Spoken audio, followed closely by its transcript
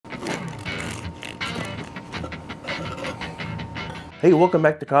Hey, welcome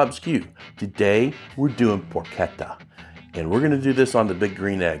back to Cobb's Q. Today we're doing porchetta, and we're gonna do this on the big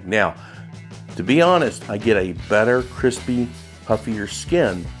green egg. Now, to be honest, I get a better, crispy, puffier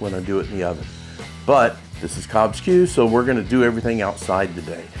skin when I do it in the oven. But this is Cobb's Q, so we're gonna do everything outside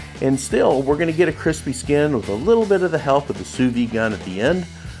today. And still, we're gonna get a crispy skin with a little bit of the help of the Suvee Gun at the end.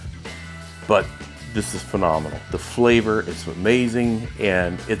 But this is phenomenal. The flavor is amazing,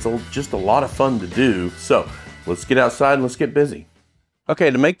 and it's just a lot of fun to do. So let's get outside and let's get busy. Okay,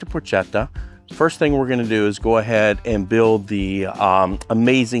 to make the porchetta, first thing we're gonna do is go ahead and build the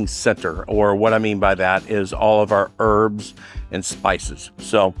amazing center, or what I mean by that is all of our herbs and spices.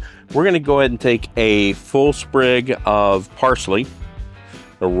 So we're gonna go ahead and take a full sprig of parsley,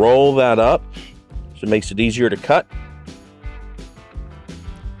 roll that up so it makes it easier to cut.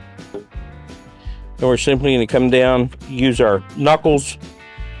 And we're simply gonna come down, use our knuckles,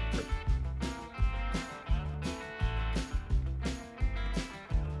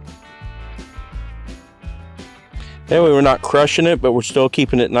 that way we're not crushing it, but we're still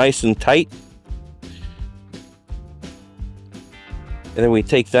keeping it nice and tight. And then we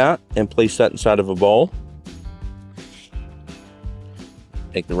take that and place that inside of a bowl.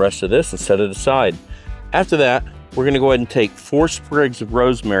 Take the rest of this and set it aside. After that, we're gonna go ahead and take 4 sprigs of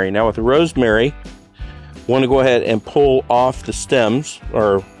rosemary. Now with the rosemary, we wanna go ahead and pull off the stems,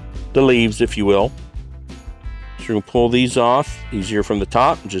 or the leaves, if you will. So we're gonna pull these off, easier from the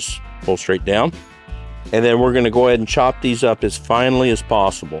top, and just pull straight down. And then we're gonna go ahead and chop these up as finely as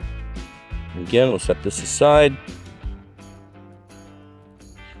possible. Again, we'll set this aside.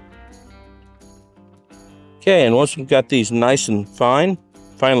 Okay, and once we've got these nice and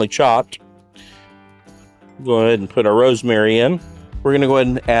finely chopped, go ahead and put our rosemary in. We're gonna go ahead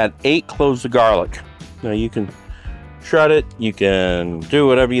and add 8 cloves of garlic. Now you can shred it, you can do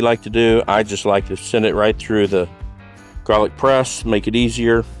whatever you like to do. I just like to send it right through the garlic press, make it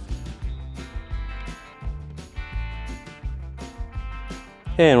easier.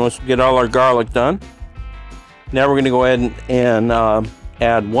 And once we get all our garlic done, now we're going to go ahead and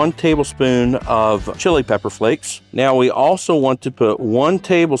add 1 tablespoon of chili pepper flakes. Now we also want to put 1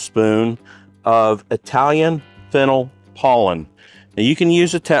 tablespoon of Italian fennel pollen. Now you can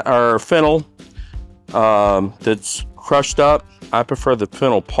use fennel that's crushed up. I prefer the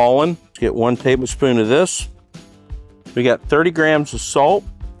fennel pollen. Let's get 1 tablespoon of this. We got 30 grams of salt.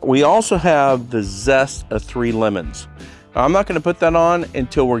 We also have the zest of 3 lemons. I'm not going to put that on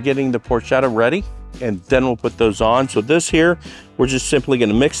until we're getting the porchetta ready, and then we'll put those on. So this here, we're just simply going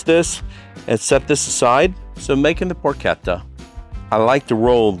to mix this and set this aside. So making the porchetta, I like to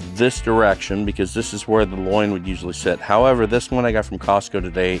roll this direction because this is where the loin would usually sit. However, this one I got from Costco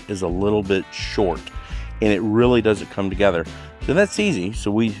today is a little bit short, and it really doesn't come together. So that's easy.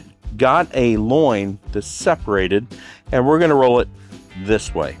 So we got a loin that's separated, and we're going to roll it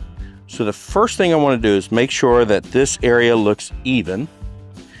this way. So the first thing I want to do is make sure that this area looks even.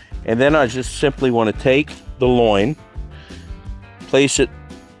 And then I just simply want to take the loin, place it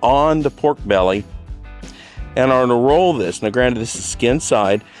on the pork belly, and I'm going to roll this. Now granted, this is skin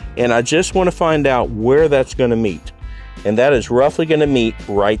side, and I just want to find out where that's going to meet. And that is roughly going to meet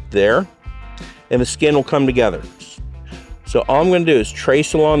right there, and the skin will come together. So all I'm going to do is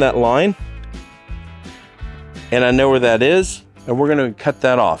trace along that line, and I know where that is, and we're going to cut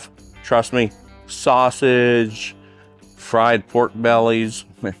that off. Trust me, sausage, fried pork bellies,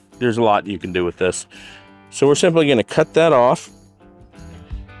 there's a lot you can do with this. So we're simply going to cut that off.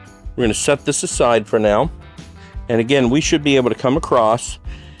 We're going to set this aside for now. And again, we should be able to come across,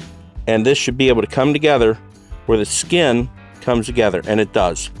 and this should be able to come together where the skin comes together, and it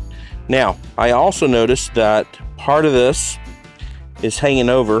does. Now, I also noticed that part of this is hanging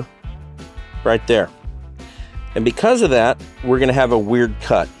over right there. And because of that, we're going to have a weird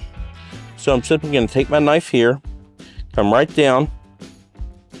cut. So I'm simply going to take my knife here, come right down,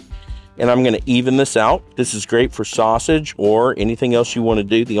 and I'm going to even this out. This is great for sausage or anything else you want to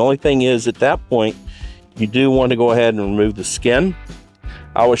do. The only thing is, at that point, you do want to go ahead and remove the skin.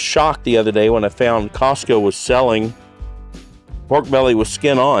 I was shocked the other day when I found Costco was selling pork belly with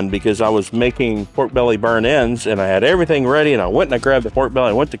skin on, because I was making pork belly burn ends, and I had everything ready, and I went and I grabbed the pork belly,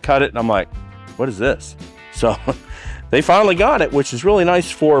 I went to cut it, and I'm like, what is this? So they finally got it, which is really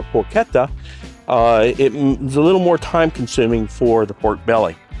nice for porchetta. It's a little more time consuming for the pork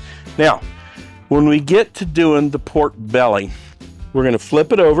belly. Now, when we get to doing the pork belly, we're going to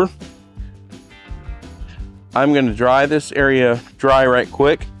flip it over. I'm going to dry this area dry right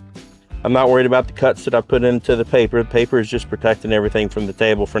quick. I'm not worried about the cuts that I put into the paper. The paper is just protecting everything from the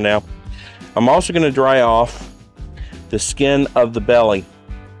table for now. I'm also going to dry off the skin of the belly.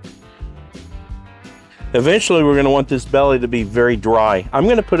 Eventually, we're gonna want this belly to be very dry. I'm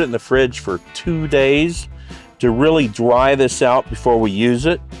gonna put it in the fridge for 2 days to really dry this out before we use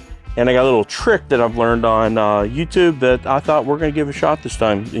it. And I got a little trick that I've learned on YouTube that I thought we're gonna give a shot this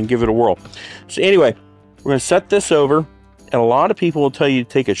time and give it a whirl. So anyway, we're gonna set this over, and a lot of people will tell you to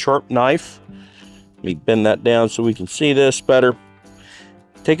take a sharp knife. Let me bend that down so we can see this better.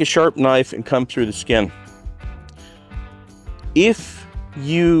 Take a sharp knife and come through the skin. If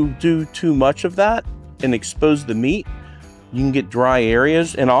you do too much of that and expose the meat, you can get dry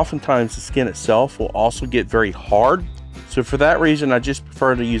areas, and oftentimes the skin itself will also get very hard. So for that reason, I just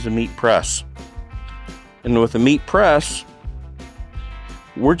prefer to use a meat press. And with a meat press,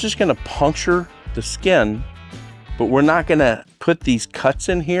 we're just gonna puncture the skin, but we're not gonna put these cuts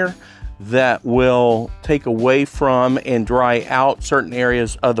in here that will take away from and dry out certain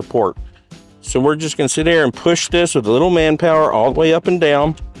areas of the pork. So we're just gonna sit there and push this with a little manpower all the way up and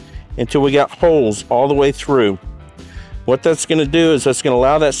down until we got holes all the way through. What that's gonna do is that's gonna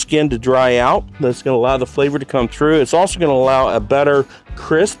allow that skin to dry out. That's gonna allow the flavor to come through. It's also gonna allow a better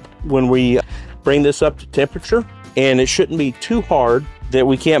crisp when we bring this up to temperature. And it shouldn't be too hard that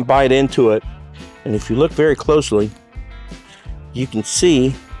we can't bite into it. And if you look very closely, you can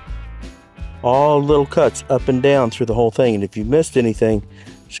see all little cuts up and down through the whole thing. And if you missed anything,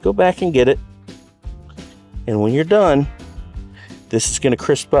 just go back and get it. And when you're done, this is gonna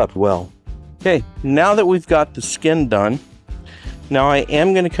crisp up well. Okay, now that we've got the skin done, now I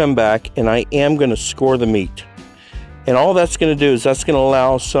am gonna come back and I am gonna score the meat. And all that's gonna do is that's gonna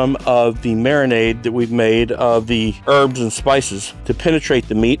allow some of the marinade that we've made of the herbs and spices to penetrate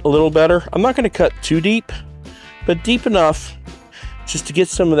the meat a little better. I'm not gonna cut too deep, but deep enough just to get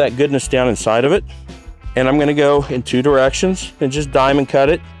some of that goodness down inside of it. And I'm gonna go in 2 directions and just diamond cut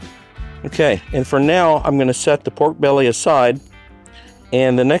it. Okay, and for now, I'm gonna set the pork belly aside.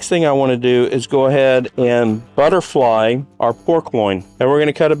 And the next thing I want to do is go ahead and butterfly our pork loin. And we're going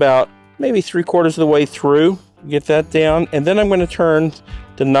to cut about maybe 3/4 of the way through, get that down. And then I'm going to turn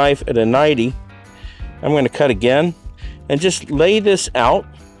the knife at a 90. I'm going to cut again and just lay this out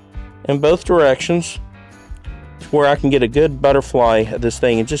in both directions where I can get a good butterfly of this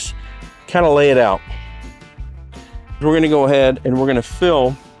thing and just kind of lay it out. We're going to go ahead and we're going to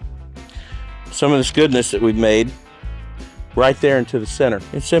fill some of this goodness that we've made right there into the center.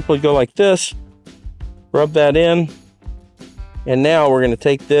 And simply go like this, rub that in, and now we're going to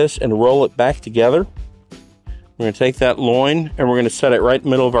take this and roll it back together. We're going to take that loin and we're going to set it right in the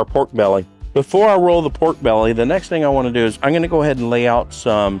middle of our pork belly. Before I roll the pork belly, the next thing I want to do is I'm going to go ahead and lay out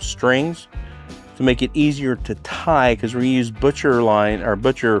some strings to make it easier to tie, because we use butcher line or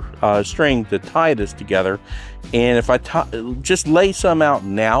butcher string to tie this together. And if I just lay some out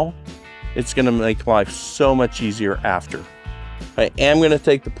now, it's going to make life so much easier after. I am going to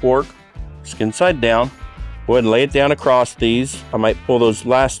take the pork skin side down, go ahead and lay it down across these. I might pull those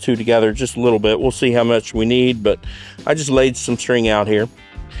last 2 together just a little bit. We'll see how much we need, but I just laid some string out here.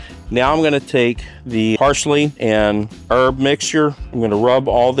 Now I'm going to take the parsley and herb mixture. I'm going to rub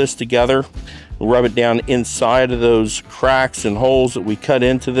all this together, rub it down inside of those cracks and holes that we cut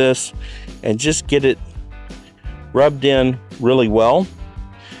into this, and just get it rubbed in really well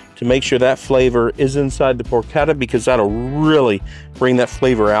to make sure that flavor is inside the porchetta, because that'll really bring that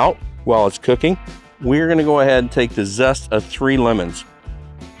flavor out while it's cooking. We're gonna go ahead and take the zest of 3 lemons.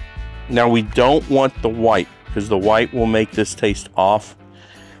 Now we don't want the white, because the white will make this taste off,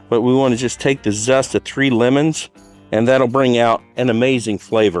 but we want to just take the zest of 3 lemons, and that'll bring out an amazing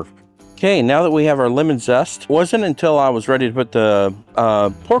flavor. Okay, now that we have our lemon zest, it wasn't until I was ready to put the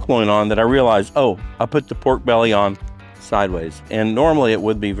pork loin on that I realized, oh, I put the pork belly on sideways, and normally it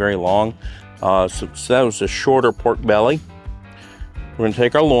would be very long, so that was a shorter pork belly. We're going to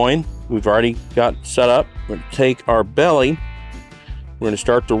take our loin, we've already got set up. We're going to take our belly, we're going to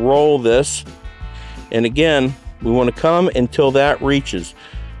start to roll this, and again we want to come until that reaches,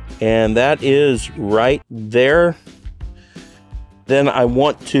 and that is right there. Then I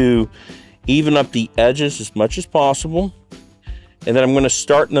want to even up the edges as much as possible, and then I'm going to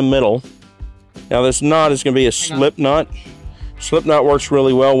start in the middle. Now this knot is going to be a slip knot. Slip knot works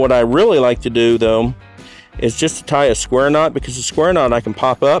really well. What I really like to do though is just to tie a square knot, because the square knot I can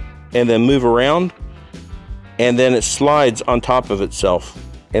pop up and then move around, and then it slides on top of itself.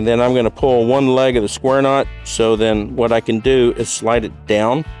 And then I'm going to pull one leg of the square knot, so then what I can do is slide it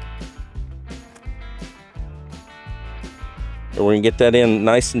down. And we're going to get that in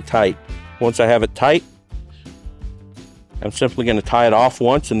nice and tight. Once I have it tight, I'm simply going to tie it off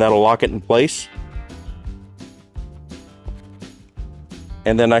once, and that'll lock it in place.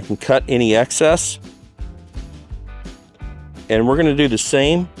 And then I can cut any excess. And we're going to do the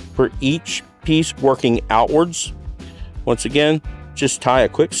same for each piece working outwards. Once again, just tie a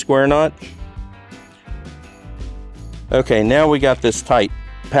quick square knot. Okay, now we got this tight.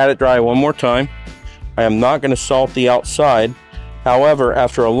 Pat it dry one more time. I am not going to salt the outside. However,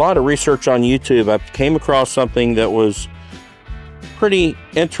 after a lot of research on YouTube, I came across something that was pretty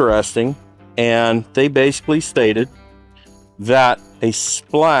interesting, and they basically stated that a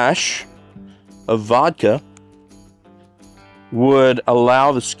splash of vodka would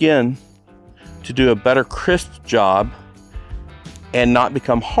allow the skin to do a better crisp job and not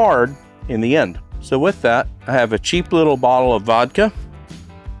become hard in the end. So with that, I have a cheap little bottle of vodka.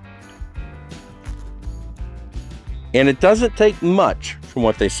 And it doesn't take much from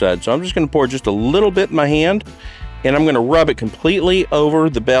what they said. So I'm just gonna pour just a little bit in my hand, and I'm gonna rub it completely over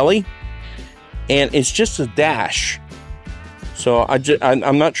the belly. And it's just a dash. So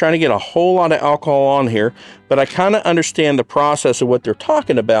I'm not trying to get a whole lot of alcohol on here, but I kind of understand the process of what they're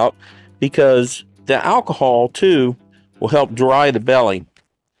talking about, because the alcohol too will help dry the belly.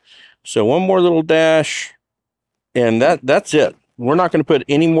 So one more little dash, and that's it. We're not going to put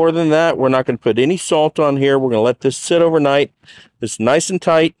any more than that. We're not going to put any salt on here. We're going to let this sit overnight. It's nice and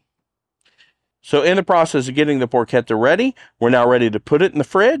tight. So in the process of getting the porchetta ready, we're now ready to put it in the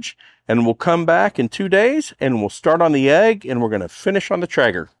fridge, and we'll come back in 2 days and we'll start on the egg, and we're going to finish on the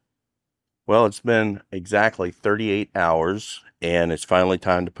Traeger. Well, it's been exactly 38 hours, and it's finally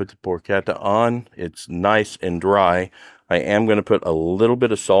time to put the porchetta on. It's nice and dry. I am going to put a little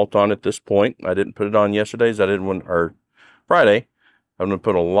bit of salt on at this point. I didn't put it on yesterday's. I didn't want, or Friday. I'm going to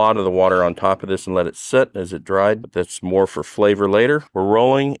put a lot of the water on top of this and let it sit as it dried, but that's more for flavor later. We're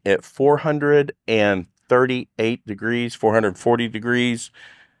rolling at 438 degrees, 440 degrees.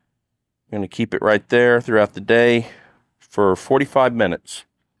 I'm going to keep it right there throughout the day for 45 minutes.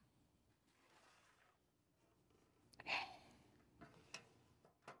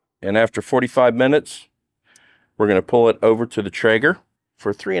 And after 45 minutes, we're going to pull it over to the Traeger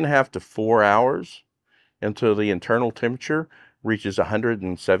for 3.5 to 4 hours until the internal temperature reaches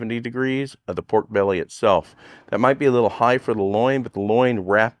 170 degrees of the pork belly itself. That might be a little high for the loin, but the loin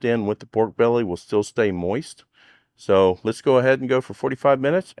wrapped in with the pork belly will still stay moist. So let's go ahead and go for 45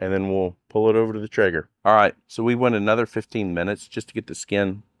 minutes, and then we'll pull it over to the Traeger. All right, so we went another 15 minutes just to get the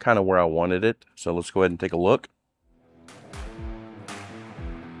skin kind of where I wanted it. So let's go ahead and take a look.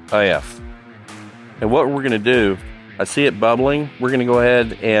 Oh yeah. And what we're gonna do, I see it bubbling. We're gonna go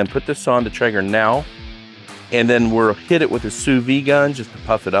ahead and put this on the Traeger now, and then we'll hit it with a Suvee gun just to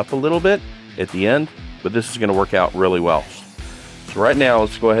puff it up a little bit at the end, but this is gonna work out really well. So right now,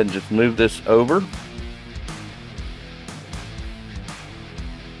 let's go ahead and just move this over.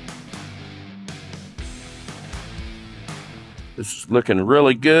 This is looking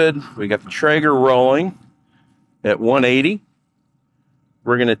really good. We got the Traeger rolling at 180.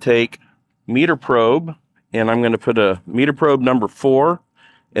 We're gonna take meter probe, and I'm gonna put a meter probe number 4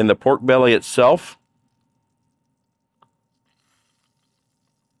 in the pork belly itself.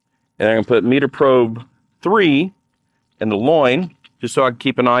 And I'm going to put meter probe 3 in the loin, just so I can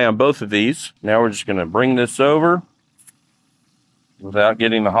keep an eye on both of these. Now we're just going to bring this over without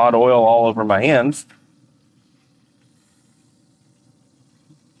getting the hot oil all over my hands.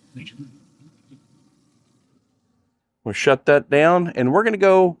 We'll shut that down, and we're going to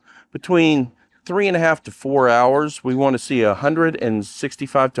go between 3.5 to 4 hours. We want to see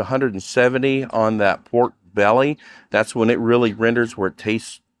 165 to 170 on that pork belly. That's when it really renders where it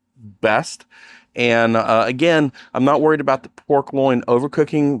tastes best. And again, I'm not worried about the pork loin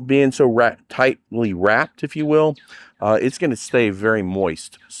overcooking, being so tightly wrapped, if you will. It's going to stay very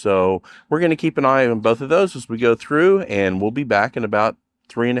moist. So we're going to keep an eye on both of those as we go through, and we'll be back in about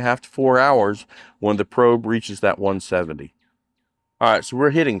 3.5 to 4 hours when the probe reaches that 170. All right, so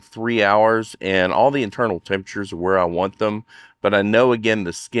we're hitting 3 hours, and all the internal temperatures are where I want them. But I know, again,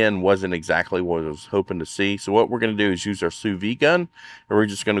 the skin wasn't exactly what I was hoping to see. So what we're going to do is use our Suvee gun, and we're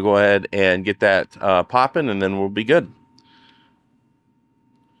just going to go ahead and get that popping, and then we'll be good.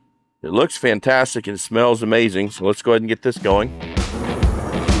 It looks fantastic, and it smells amazing. So let's go ahead and get this going.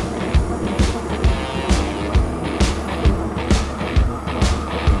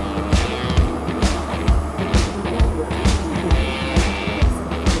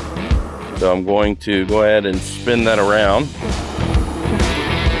 So I'm going to go ahead and spin that around.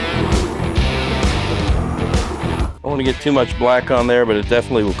 I don't want to get too much black on there, but it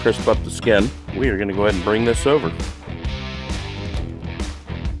definitely will crisp up the skin. We are going to go ahead and bring this over.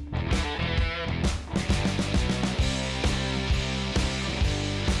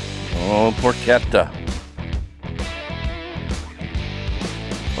 Oh, porchetta.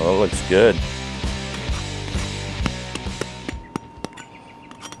 Oh, it looks good.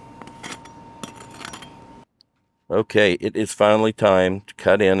 Okay, it is finally time to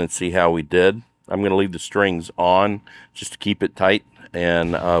cut in and see how we did. I'm going to leave the strings on just to keep it tight,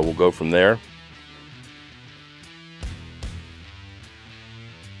 and we'll go from there.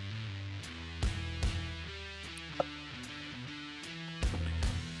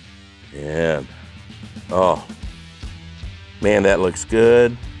 And, oh, man, that looks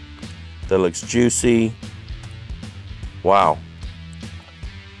good. That looks juicy. Wow.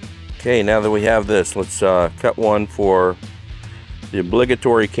 Okay, now that we have this, let's cut one for the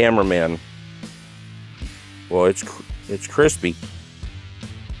obligatory cameraman. Well, it's crispy.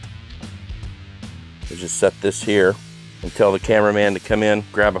 Let's just set this here and tell the cameraman to come in,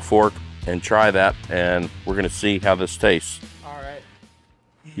 grab a fork, and try that, and we're gonna see how this tastes. All right.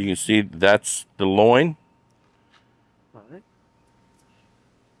 You can see that's the loin. All right.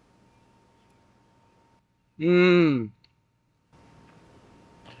 Mmm.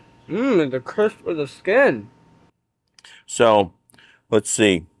 Mmm, the crisp of the skin. So, let's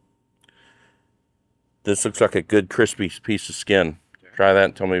see. This looks like a good crispy piece of skin. Try that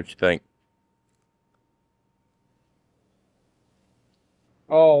and tell me what you think.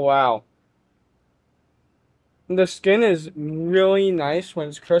 Oh, wow. The skin is really nice when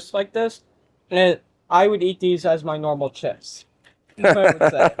it's crisp like this. And I would eat these as my normal chips. That's what I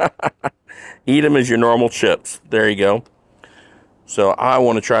would say. Eat them as your normal chips. There you go. So I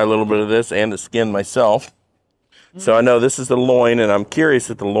want to try a little bit of this and the skin myself. So I know this is the loin, and I'm curious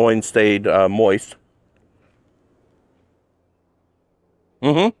if the loin stayed moist.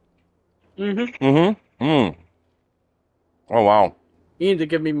 Mm-hmm. Mm-hmm. Mm-hmm. Mm. Oh, wow. You need to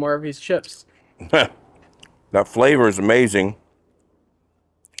give me more of these chips. That flavor is amazing.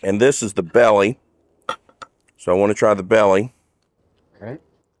 And this is the belly. So I want to try the belly. All right.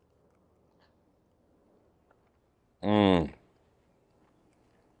 Mmm.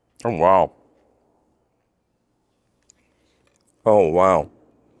 Oh, wow. Oh, wow.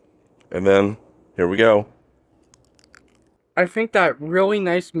 And then, here we go. I think that really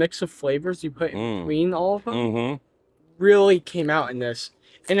nice mix of flavors you put in between all of them really came out in this.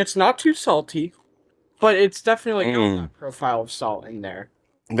 And it's not too salty, but it's definitely got that profile of salt in there.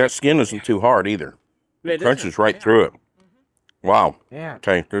 That skin isn't too hard either. It crunches right through it. Wow. Yeah.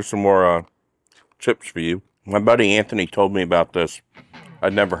 Okay, there's some more chips for you. My buddy Anthony told me about this.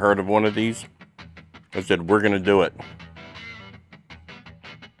 I'd never heard of one of these. I said, we're going to do it.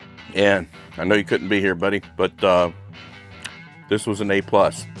 And I know you couldn't be here, buddy, but this was an A+.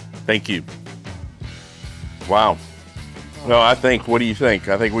 Thank you. Wow. No, I think, what do you think?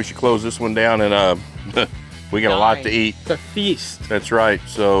 I think we should close this one down, and we got a lot to eat. It's a feast. That's right.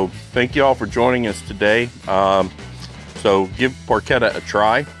 So thank you all for joining us today. So give Porchetta a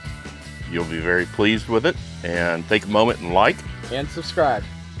try. You'll be very pleased with it. And take a moment and like. And subscribe.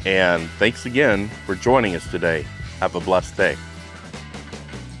 And thanks again for joining us today. Have a blessed day.